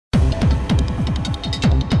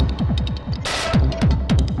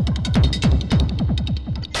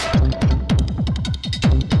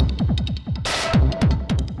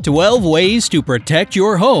12 ways to protect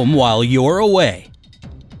your home while you're away.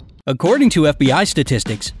 According to FBI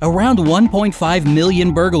statistics, around 1.5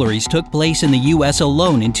 million burglaries took place in the U.S.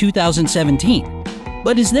 alone in 2017.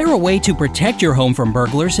 But is there a way to protect your home from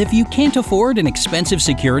burglars if you can't afford an expensive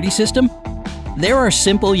security system? There are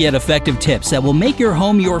simple yet effective tips that will make your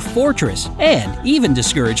home your fortress and even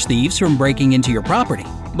discourage thieves from breaking into your property.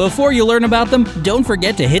 Before you learn about them, don't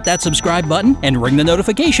forget to hit that subscribe button and ring the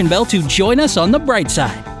notification bell to join us on the bright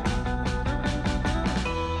side.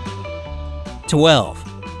 12.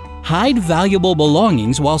 Hide valuable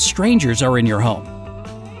belongings while strangers are in your home.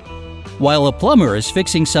 While a plumber is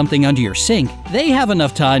fixing something under your sink, they have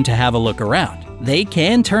enough time to have a look around. They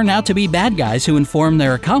can turn out to be bad guys who inform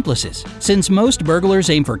their accomplices. Since most burglars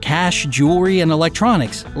aim for cash, jewelry, and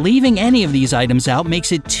electronics, leaving any of these items out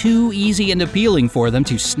makes it too easy and appealing for them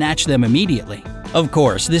to snatch them immediately. Of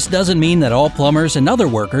course, this doesn't mean that all plumbers and other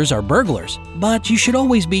workers are burglars, but you should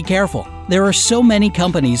always be careful. There are so many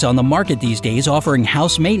companies on the market these days offering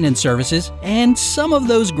house maintenance services, and some of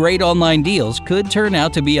those great online deals could turn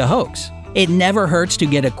out to be a hoax. It never hurts to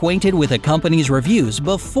get acquainted with a company's reviews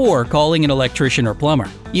before calling an electrician or plumber.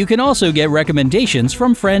 You can also get recommendations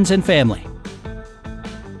from friends and family.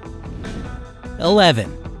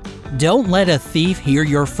 11. Don't let a thief hear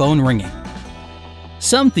your phone ringing.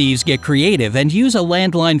 Some thieves get creative and use a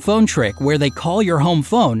landline phone trick where they call your home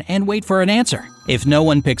phone and wait for an answer. If no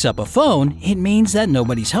one picks up a phone, it means that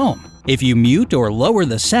nobody's home. If you mute or lower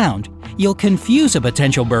the sound, you'll confuse a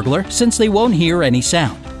potential burglar since they won't hear any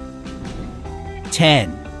sound.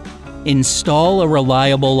 10. Install a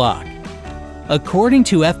reliable lock. According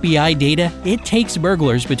to FBI data, it takes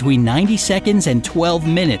burglars between 90 seconds and 12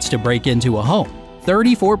 minutes to break into a home.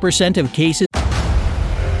 34% of cases.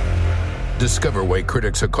 Discover why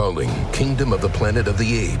critics are calling Kingdom of the Planet of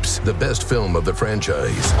the Apes the best film of the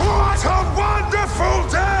franchise. What a wonderful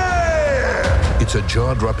day! It's a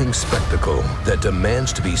jaw-dropping spectacle that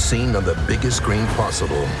demands to be seen on the biggest screen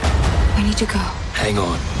possible. We need to go. Hang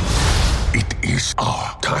on. It is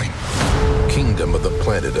our time. Kingdom of the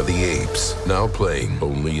Planet of the Apes. Now playing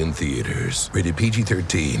only in theaters. Rated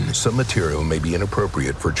PG-13. Some material may be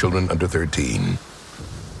inappropriate for children under 13.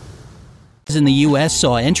 In the U.S.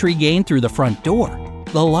 saw entry gained through the front door.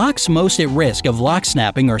 The locks most at risk of lock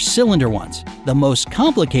snapping are cylinder ones. The most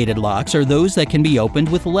complicated locks are those that can be opened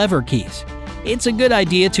with lever keys. It's a good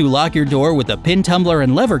idea to lock your door with a pin tumbler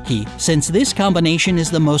and lever key since this combination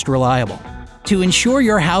is the most reliable. To ensure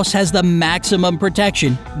your house has the maximum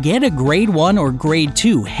protection, get a Grade 1 or Grade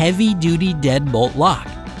 2 heavy-duty deadbolt lock.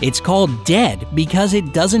 It's called dead because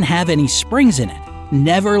it doesn't have any springs in it.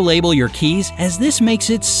 Never label your keys, as this makes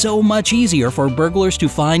it so much easier for burglars to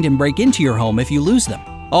find and break into your home if you lose them.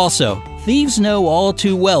 Also, thieves know all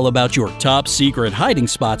too well about your top-secret hiding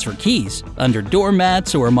spots for keys, under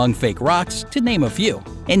doormats or among fake rocks, to name a few.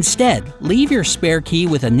 Instead, leave your spare key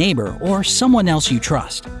with a neighbor or someone else you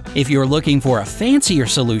trust. If you're looking for a fancier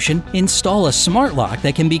solution, install a smart lock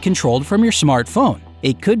that can be controlled from your smartphone.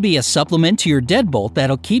 It could be a supplement to your deadbolt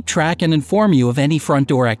that'll keep track and inform you of any front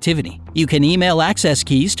door activity. You can email access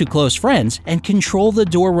keys to close friends and control the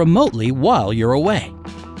door remotely while you're away.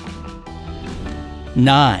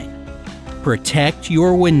 9. Protect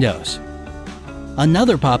your windows.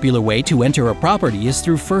 Another popular way to enter a property is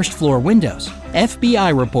through first-floor windows.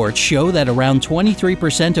 FBI reports show that around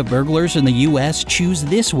 23% of burglars in the U.S. choose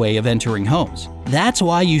this way of entering homes. That's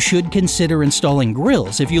why you should consider installing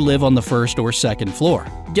grills if you live on the first or second floor.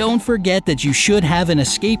 Don't forget that you should have an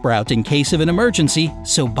escape route in case of an emergency,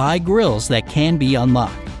 so buy grills that can be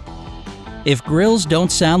unlocked. If grills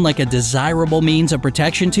don't sound like a desirable means of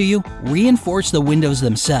protection to you, reinforce the windows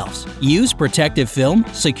themselves. Use protective film,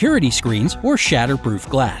 security screens, or shatterproof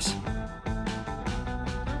glass.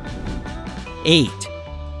 8.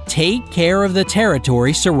 Take care of the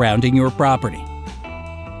territory surrounding your property.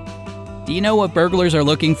 Do you know what burglars are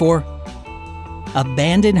looking for?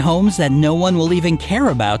 Abandoned homes that no one will even care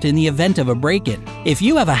about in the event of a break-in. If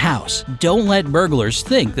you have a house, don't let burglars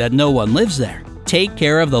think that no one lives there. Take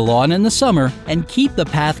care of the lawn in the summer and keep the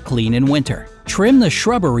path clean in winter. Trim the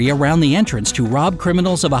shrubbery around the entrance to rob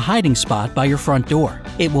criminals of a hiding spot by your front door.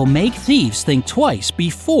 It will make thieves think twice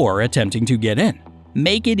before attempting to get in.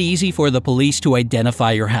 Make it easy for the police to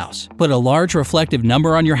identify your house. Put a large reflective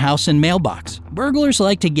number on your house and mailbox. Burglars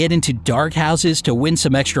like to get into dark houses to win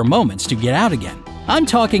some extra moments to get out again. I'm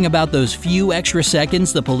talking about those few extra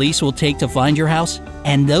seconds the police will take to find your house,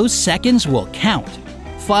 and those seconds will count.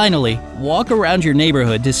 Finally, walk around your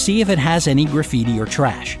neighborhood to see if it has any graffiti or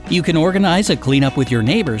trash. You can organize a cleanup with your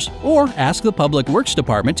neighbors or ask the Public Works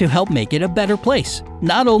Department to help make it a better place.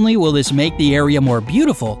 Not only will this make the area more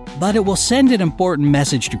beautiful, but it will send an important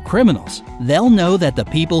message to criminals. They'll know that the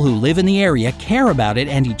people who live in the area care about it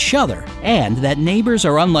and each other, and that neighbors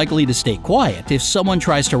are unlikely to stay quiet if someone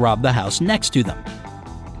tries to rob the house next to them.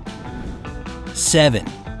 7.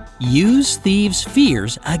 Use thieves'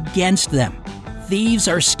 fears against them. Thieves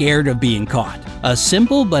are scared of being caught. A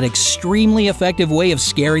simple but extremely effective way of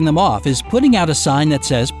scaring them off is putting out a sign that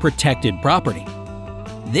says "protected property."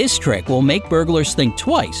 This trick will make burglars think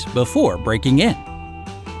twice before breaking in.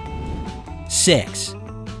 6.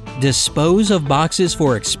 Dispose of boxes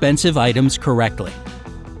for expensive items correctly.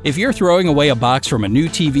 If you're throwing away a box from a new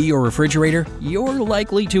TV or refrigerator, you're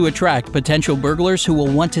likely to attract potential burglars who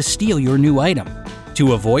will want to steal your new item.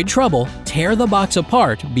 To avoid trouble, tear the box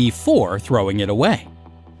apart before throwing it away.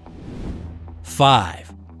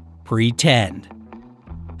 5. Pretend.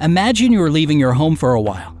 Imagine you're leaving your home for a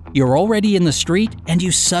while. You're already in the street and you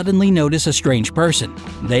suddenly notice a strange person.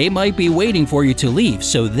 They might be waiting for you to leave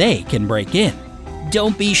so they can break in.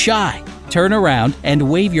 Don't be shy. Turn around and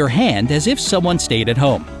wave your hand as if someone stayed at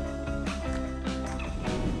home.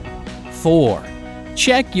 4.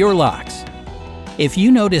 Check your locks. If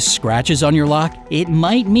you notice scratches on your lock, it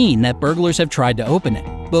might mean that burglars have tried to open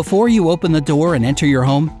it. Before you open the door and enter your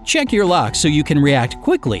home, check your lock so you can react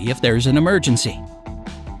quickly if there's an emergency.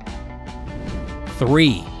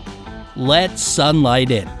 3. Let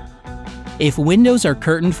sunlight in. If windows are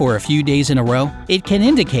curtained for a few days in a row, it can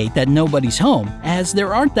indicate that nobody's home, as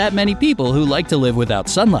there aren't that many people who like to live without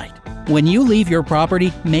sunlight. When you leave your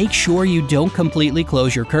property, make sure you don't completely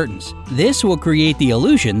close your curtains. This will create the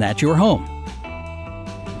illusion that you're home.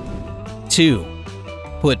 2.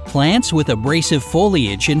 Put plants with abrasive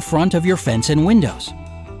foliage in front of your fence and windows.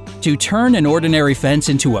 To turn an ordinary fence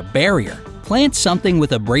into a barrier, plant something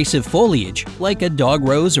with abrasive foliage like a dog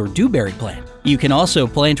rose or dewberry plant. You can also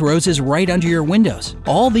plant roses right under your windows.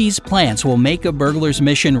 All these plants will make a burglar's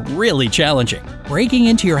mission really challenging. Breaking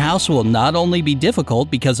into your house will not only be difficult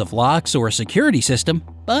because of locks or a security system,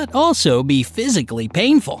 but also be physically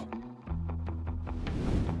painful.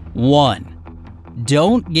 1.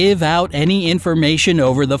 Don't give out any information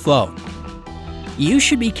over the phone. You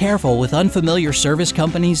should be careful with unfamiliar service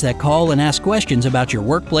companies that call and ask questions about your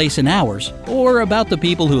workplace and hours, or about the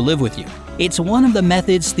people who live with you. It's one of the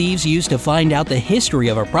methods thieves use to find out the history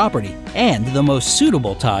of a property and the most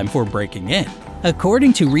suitable time for breaking in.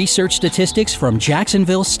 According to research statistics from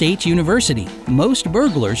Jacksonville State University, most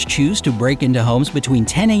burglars choose to break into homes between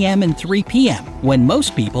 10 a.m. and 3 p.m., when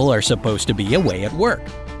most people are supposed to be away at work.